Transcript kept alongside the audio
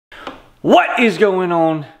What is going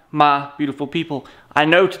on, my beautiful people? I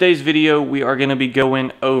know today's video we are going to be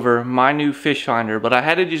going over my new fish finder, but I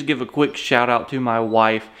had to just give a quick shout out to my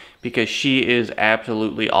wife because she is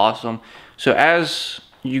absolutely awesome. So as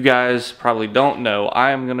you guys probably don't know,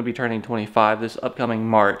 I am going to be turning 25 this upcoming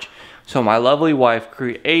March. So my lovely wife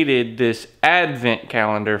created this advent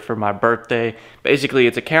calendar for my birthday. Basically,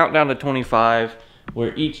 it's a countdown to 25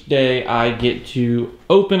 where each day I get to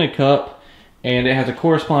open a cup and it has a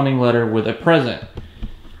corresponding letter with a present.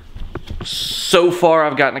 So far,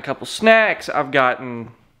 I've gotten a couple snacks. I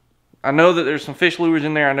know that there's some fish lures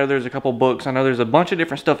in there. I know there's a couple books. I know there's a bunch of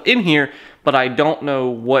different stuff in here, but I don't know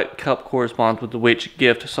what cup corresponds with which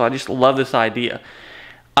gift. So I just love this idea.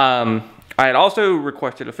 I had also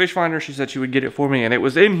requested a fish finder. She said she would get it for me, and it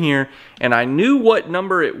was in here. And I knew what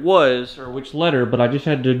number it was, or which letter, but I just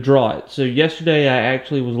had to draw it. So yesterday, I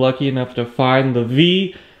actually was lucky enough to find the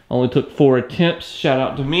V. Only took 4 attempts, shout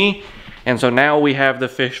out to me. And so now we have the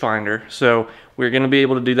fish finder. So we're gonna be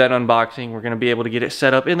able to do that unboxing. We're gonna be able to get it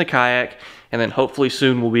set up in the kayak, and then hopefully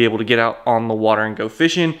soon we'll be able to get out on the water and go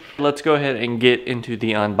fishing. Let's go ahead and get into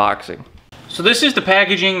the unboxing. So this is the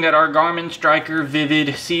packaging that our Garmin Striker Vivid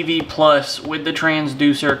CV Plus with the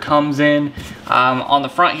transducer comes in. On the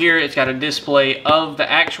front here, it's got a display of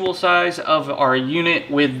the actual size of our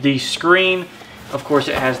unit with the screen. Of course,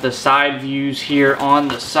 it has the side views here on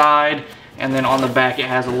the side, and then on the back it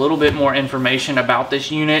has a little bit more information about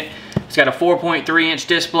this unit. It's got a 4.3-inch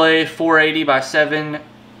display, 480 by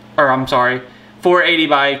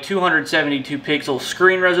 272 pixel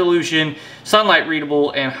screen resolution, sunlight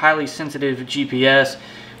readable, and highly sensitive GPS.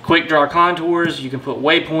 Quick draw contours, you can put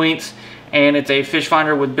waypoints, and it's a fish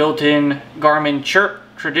finder with built-in Garmin Chirp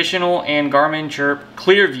Traditional and Garmin Chirp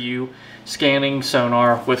Clear View scanning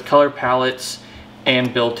sonar with color palettes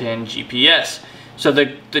and built-in GPS. So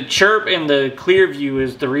the Chirp and the Clear View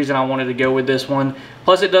is the reason I wanted to go with this one.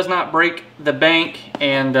 Plus, it does not break the bank,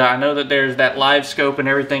 and I know that there's that live scope and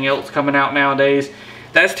everything else coming out nowadays.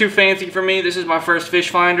 That's too fancy for me. This is my first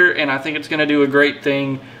fish finder, and I think it's gonna do a great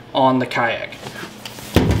thing on the kayak.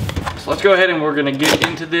 So let's go ahead and we're gonna get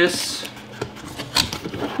into this.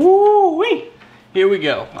 Woo-wee! Here we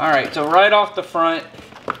go. All right, so right off the front,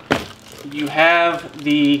 you have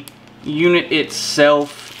the unit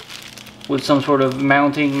itself with some sort of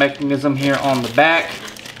mounting mechanism here on the back.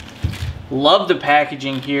 Love the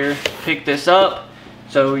packaging here. Pick this up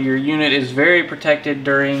so your unit is very protected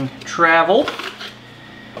during travel.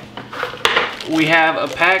 We have a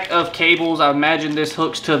pack of cables. I imagine this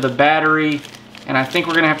hooks to the battery, and I think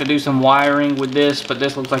we're gonna have to do some wiring with this, but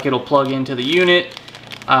this looks like it'll plug into the unit.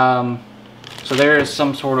 So there is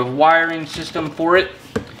some sort of wiring system for it.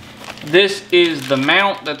 This is the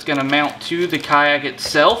mount that's going to mount to the kayak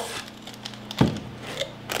itself.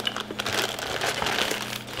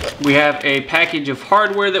 We have a package of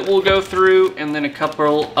hardware that we'll go through, and then a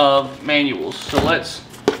couple of manuals. So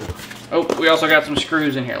we also got some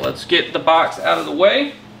screws in here. Let's get the box out of the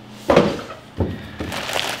way.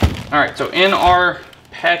 Alright, so in our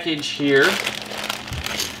package here,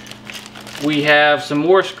 we have some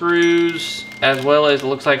more screws, as well as it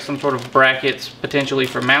looks like some sort of brackets, potentially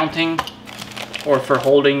for mounting or for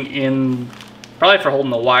holding in, probably for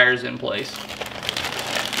holding the wires in place.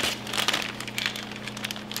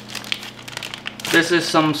 This is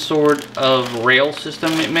some sort of rail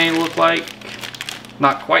system, it may look like.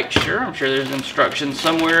 Not quite sure. I'm sure there's instructions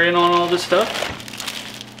somewhere in on all this stuff.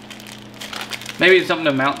 Maybe it's something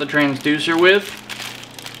to mount the transducer with.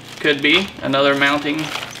 Could be another mounting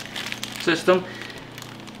system.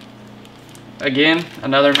 Again,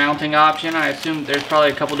 another mounting option. I assume there's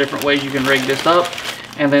probably a couple different ways you can rig this up.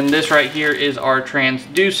 And then this right here is our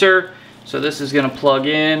transducer. So this is going to plug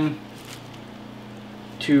in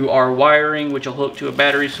to our wiring, which will hook to a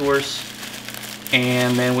battery source.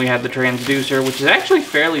 And then we have the transducer, which is actually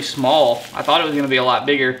fairly small. I thought it was going to be a lot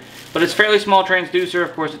bigger, but it's fairly small transducer.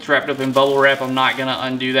 Of course, it's wrapped up in bubble wrap. I'm not going to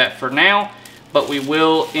undo that for now, but we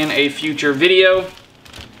will in a future video.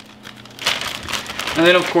 And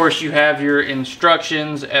then of course you have your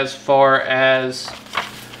instructions as far as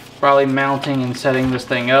probably mounting and setting this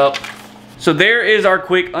thing up. So there is our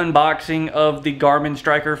quick unboxing of the Garmin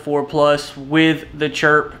Striker 4 Plus with the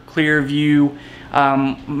Chirp Clear View.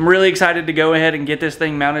 I'm really excited to go ahead and get this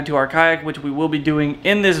thing mounted to our kayak, which we will be doing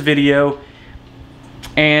in this video.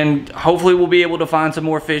 And hopefully we'll be able to find some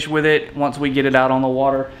more fish with it once we get it out on the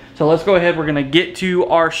water. So let's go ahead, we're gonna get to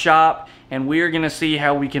our shop, and we are gonna see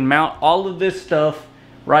how we can mount all of this stuff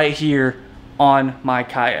right here on my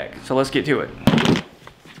kayak. So let's get to it.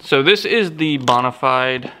 So this is the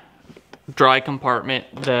Bonafide dry compartment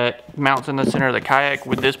that mounts in the center of the kayak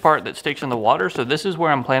with this part that sticks in the water. So this is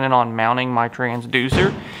where I'm planning on mounting my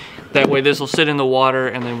transducer. That way this will sit in the water,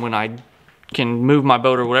 and then when I can move my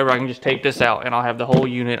boat or whatever, I can just take this out and I'll have the whole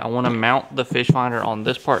unit. I want to mount the fish finder on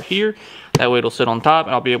this part here. That way it'll sit on top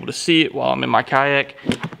and I'll be able to see it while I'm in my kayak,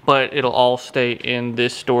 but it'll all stay in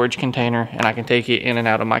this storage container and I can take it in and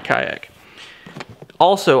out of my kayak.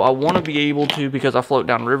 Also, I want to be able to, because I float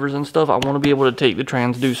down rivers and stuff, I want to be able to take the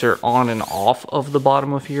transducer on and off of the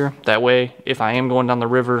bottom of here. That way, if I am going down the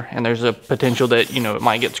river and there's a potential that, you know, it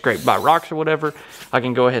might get scraped by rocks or whatever, I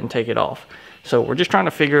can go ahead and take it off. So we're just trying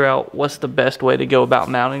to figure out what's the best way to go about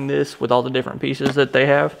mounting this with all the different pieces that they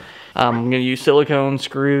have. I'm going to use silicone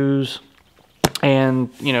screws and,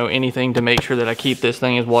 you know, anything to make sure that I keep this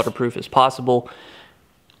thing as waterproof as possible.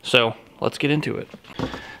 So let's get into it.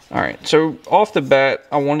 All right, so off the bat,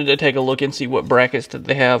 I wanted to take a look and see what brackets that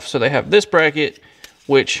they have. So they have this bracket,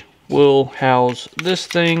 which will house this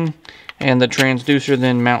thing, and the transducer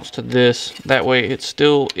then mounts to this. That way it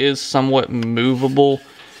still is somewhat movable,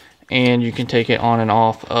 and you can take it on and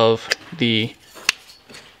off of the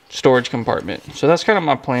storage compartment. So that's kind of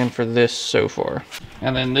my plan for this so far.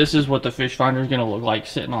 And then this is what the fish finder is gonna look like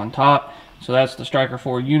sitting on top. So that's the Striker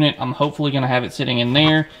 4 unit. I'm hopefully gonna have it sitting in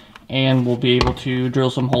there, and we'll be able to drill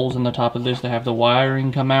some holes in the top of this to have the wiring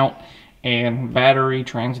come out, and battery,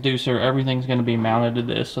 transducer, everything's going to be mounted to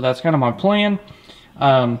this. So that's kind of my plan.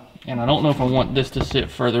 And I don't know if I want this to sit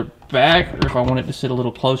further back or if I want it to sit a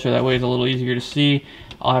little closer. That way it's a little easier to see.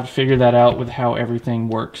 I'll have to figure that out with how everything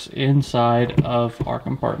works inside of our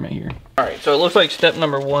compartment here. All right, so it looks like step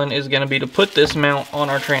number one is going to be to put this mount on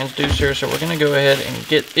our transducer. So we're going to go ahead and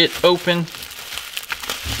get it open.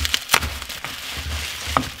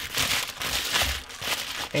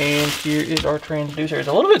 And here is our transducer. It's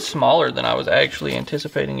a little bit smaller than I was actually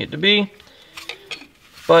anticipating it to be,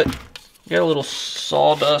 but got a little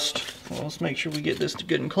sawdust. Well, let's make sure we get this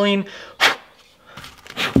good and clean.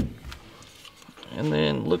 And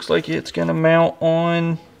then looks like it's gonna mount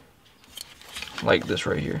on like this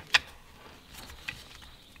right here.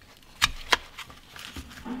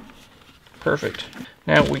 Perfect.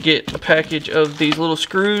 Now we get a package of these little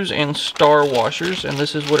screws and star washers, and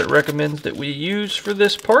this is what it recommends that we use for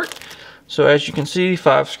this part. So as you can see,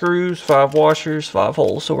 5 screws, 5 washers, 5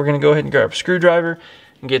 holes. So we're going to go ahead and grab a screwdriver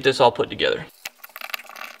and get this all put together.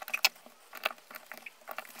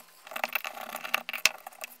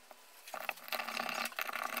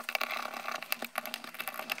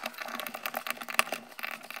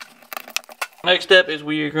 Next step is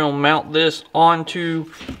we are going to mount this onto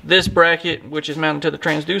this bracket, which is mounted to the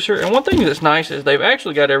transducer. And one thing that's nice is they've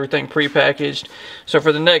actually got everything pre-packaged. So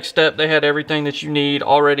for the next step, they had everything that you need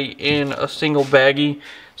already in a single baggie.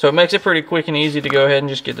 So it makes it pretty quick and easy to go ahead and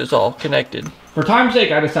just get this all connected. For time's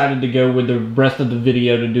sake, I decided to go with the rest of the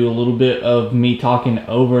video to do a little bit of me talking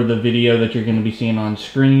over the video that you're going to be seeing on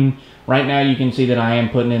screen. Right now you can see that I am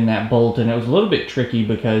putting in that bolt, and it was a little bit tricky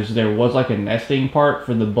because there was like a nesting part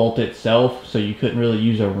for the bolt itself, so you couldn't really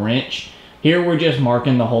use a wrench. Here we're just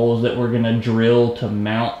marking the holes that we're going to drill to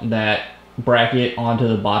mount that bracket onto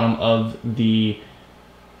the bottom of the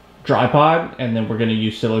tripod, and then we're going to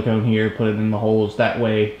use silicone here, put it in the holes. That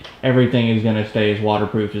way everything is going to stay as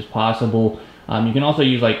waterproof as possible. You can also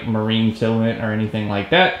use like marine sealant or anything like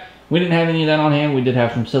that. We didn't have any of that on hand. We did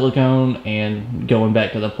have some silicone, and going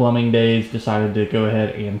back to the plumbing days, decided to go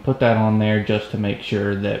ahead and put that on there just to make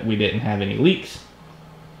sure that we didn't have any leaks.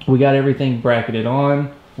 We got everything bracketed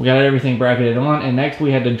on. And next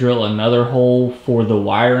we had to drill another hole for the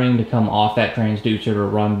wiring to come off that transducer to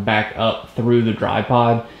run back up through the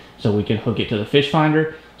tripod so we could hook it to the fish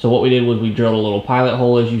finder. So what we did was we drilled a little pilot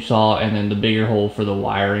hole, as you saw, and then the bigger hole for the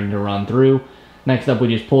wiring to run through. Next up, we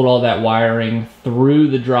just pulled all that wiring through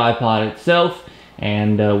the tripod itself,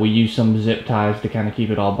 and we used some zip ties to kind of keep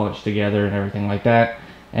it all bunched together and everything like that.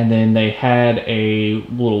 And then they had a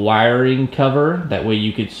little wiring cover, that way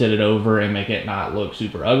you could sit it over and make it not look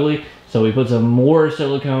super ugly. So we put some more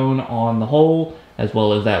silicone on the hole as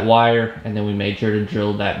well as that wire, and then we made sure to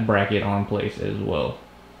drill that bracket on place as well.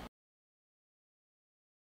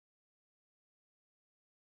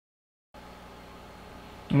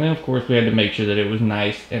 And then of course we had to make sure that it was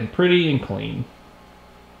nice and pretty and clean.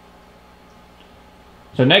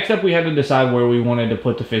 So next up we had to decide where we wanted to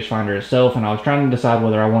put the fish finder itself, and I was trying to decide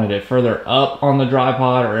whether I wanted it further up on the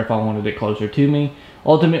tripod or if I wanted it closer to me.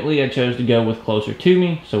 Ultimately I chose to go with closer to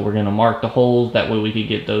me, so we're going to mark the holes, that way we could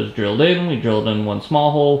get those drilled in. We drilled in one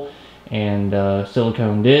small hole and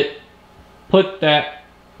siliconed it, put that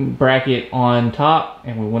bracket on top,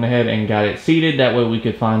 and we went ahead and got it seated. That way we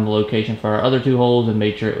could find the location for our other 2 holes and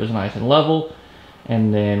made sure it was nice and level.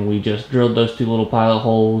 and then we just drilled those 2 little pilot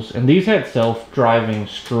holes. And these had self-driving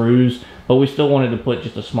screws, but we still wanted to put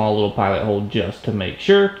just a small little pilot hole just to make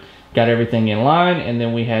sure. Got everything in line, and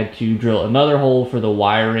then we had to drill another hole for the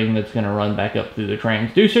wiring that's going to run back up through the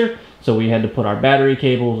transducer. So we had to put our battery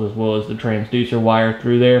cables as well as the transducer wire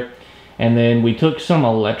through there. And then we took some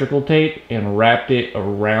electrical tape and wrapped it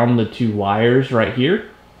around the 2 wires right here.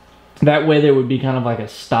 That way there would be kind of like a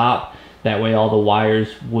stop. That way all the wires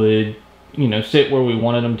would, you know, sit where we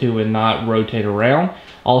wanted them to and not rotate around.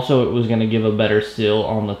 Also, it was going to give a better seal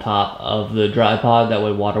on the top of the dry pod. That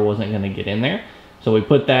way water wasn't going to get in there. So we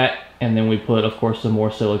put that, and then we put, of course, some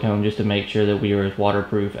more silicone just to make sure that we were as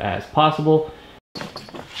waterproof as possible.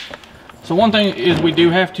 So one thing is we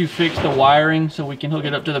do have to fix the wiring so we can hook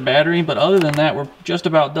it up to the battery, but other than that, we're just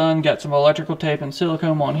about done. Got some electrical tape and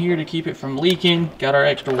silicone on here to keep it from leaking. Got our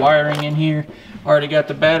extra wiring in here. Already got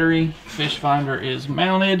the battery. Fish finder is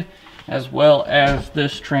mounted, as well as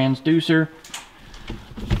this transducer.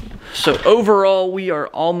 So overall, we are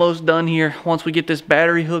almost done here. Once we get this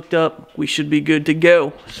battery hooked up, we should be good to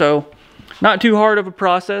go. So not too hard of a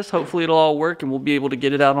process. Hopefully it'll all work and we'll be able to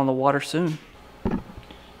get it out on the water soon.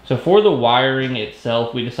 So for the wiring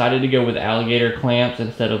itself, we decided to go with alligator clamps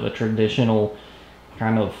instead of a traditional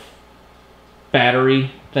kind of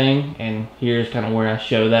battery thing. And here's kind of where I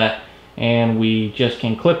show that. And we just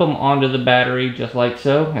can clip them onto the battery just like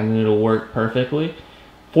so, and then it'll work perfectly.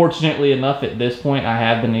 Fortunately enough, at this point, I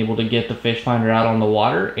have been able to get the fish finder out on the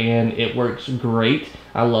water, and it works great.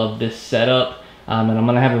 I love this setup, and I'm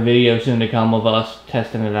going to have a video soon to come of us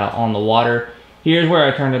testing it out on the water. Here's where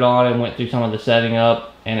I turned it on and went through some of the setting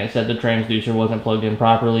up, and it said the transducer wasn't plugged in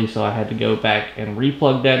properly, so I had to go back and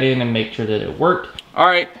re-plug that in and make sure that it worked. All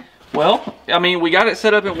right, well, I mean, we got it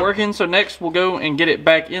set up and working, so next we'll go and get it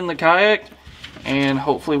back in the kayak, and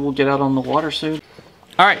hopefully we'll get out on the water soon.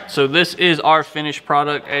 All right, so this is our finished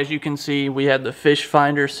product. As you can see, we had the fish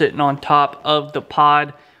finder sitting on top of the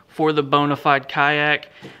pod for the Bonafide kayak,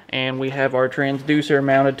 and we have our transducer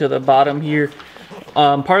mounted to the bottom here.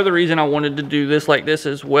 Part of the reason I wanted to do this like this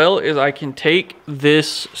as well is I can take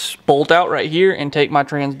this bolt out right here and take my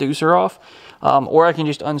transducer off, or I can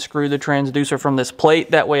just unscrew the transducer from this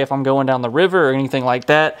plate. That way, if I'm going down the river or anything like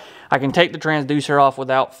that, I can take the transducer off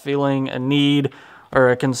without feeling a need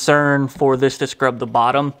or a concern for this to scrub the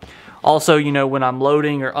bottom. Also, you know, when I'm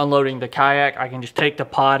loading or unloading the kayak, I can just take the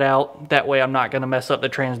pod out. That way I'm not gonna mess up the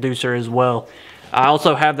transducer as well. I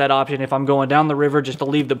also have that option if I'm going down the river just to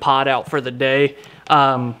leave the pod out for the day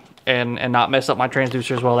and not mess up my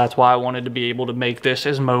transducer as well. That's why I wanted to be able to make this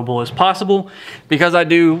as mobile as possible, because I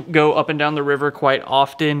do go up and down the river quite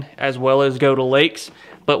often as well as go to lakes.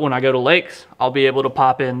 But when I go to lakes, I'll be able to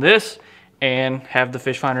pop in this and have the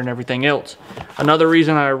fish finder and everything else. Another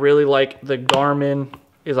reason I really like the Garmin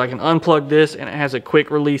is I can unplug this, and it has a quick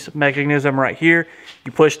release mechanism right here.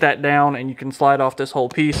 You push that down and you can slide off this whole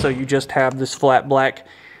piece, so you just have this flat black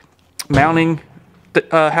mounting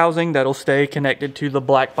housing that'll stay connected to the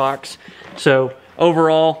black box. So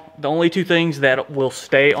overall, the only 2 things that will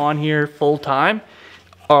stay on here full time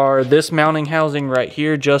are this mounting housing right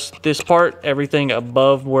here, just this part. Everything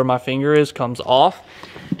above where my finger is comes off.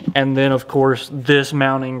 And then of course this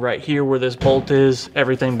mounting right here where this bolt is,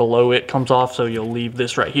 everything below it comes off, so you'll leave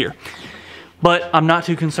this right here. But I'm not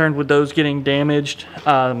too concerned with those getting damaged.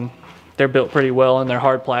 They're built pretty well and they're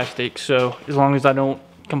hard plastic, so as long as I don't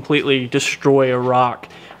completely destroy a rock,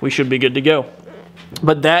 we should be good to go.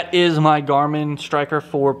 But that is my Garmin Striker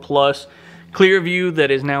 4 Plus clear view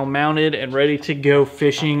that is now mounted and ready to go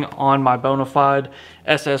fishing on my Bonafide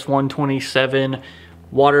ss127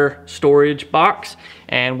 water storage box.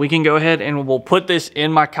 And we can go ahead and we'll put this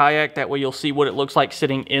in my kayak. That way you'll see what it looks like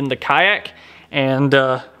sitting in the kayak, and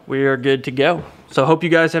we are good to go. So I hope you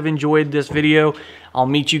guys have enjoyed this video. I'll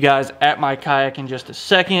meet you guys at my kayak in just a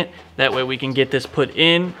second. That way we can get this put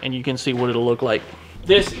in and you can see what it'll look like.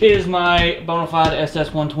 This is my Bonafide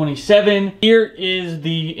ss127. Here is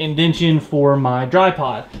the indentation for my dry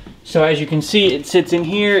pod. So as you can see, it sits in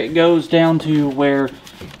here. It goes down to where it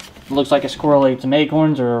looks like a squirrel ate some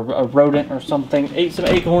acorns, or a rodent or something ate some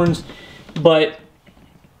acorns. But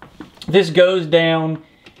this goes down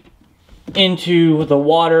into the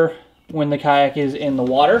water when the kayak is in the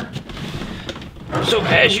water. So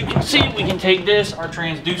as you can see, we can take this. Our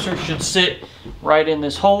transducer should sit right in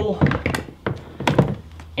this hole.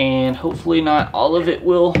 And hopefully not all of it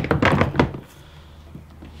will.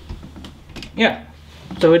 Yeah.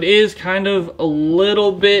 So it is kind of a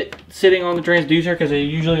little bit sitting on the transducer because it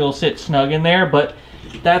usually will sit snug in there, but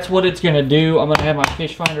that's what it's going to do. I'm going to have my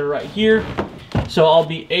fish finder right here. So I'll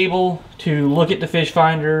be able to look at the fish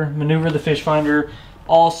finder, maneuver the fish finder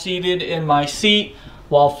all seated in my seat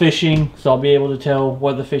while fishing, so I'll be able to tell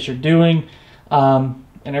what the fish are doing and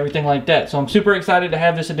everything like that. So I'm super excited to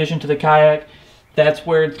have this addition to the kayak. That's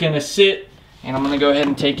where it's gonna sit, and I'm gonna go ahead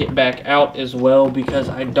and take it back out as well because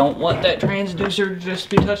I don't want that transducer to just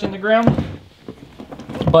be touching the ground.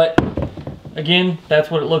 But again,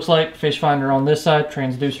 that's what it looks like. Fish finder on this side,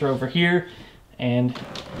 transducer over here, and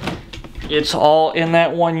it's all in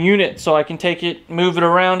that one unit, so I can take it, move it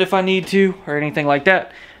around if I need to, or anything like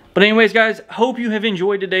that. But anyways, guys, hope you have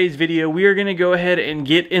enjoyed today's video. We are going to go ahead and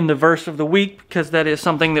get in the verse of the week because that is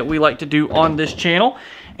something that we like to do on this channel.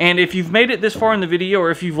 And if you've made it this far in the video,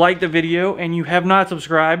 or if you've liked the video and you have not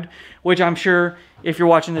subscribed, which I'm sure if you're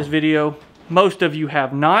watching this video, most of you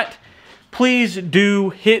have not, please do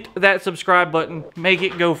hit that subscribe button, make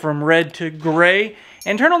it go from red to gray,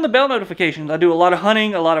 and turn on the bell notifications. I do a lot of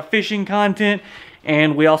hunting, a lot of fishing content,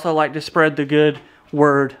 and we also like to spread the good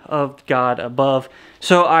word of God above.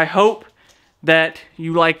 So I hope that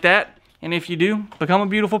you like that, and if you do, become a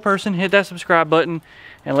beautiful person, hit that subscribe button,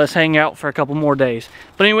 and let's hang out for a couple more days.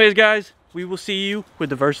 But anyways, guys, we will see you with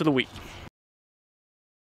the verse of the week.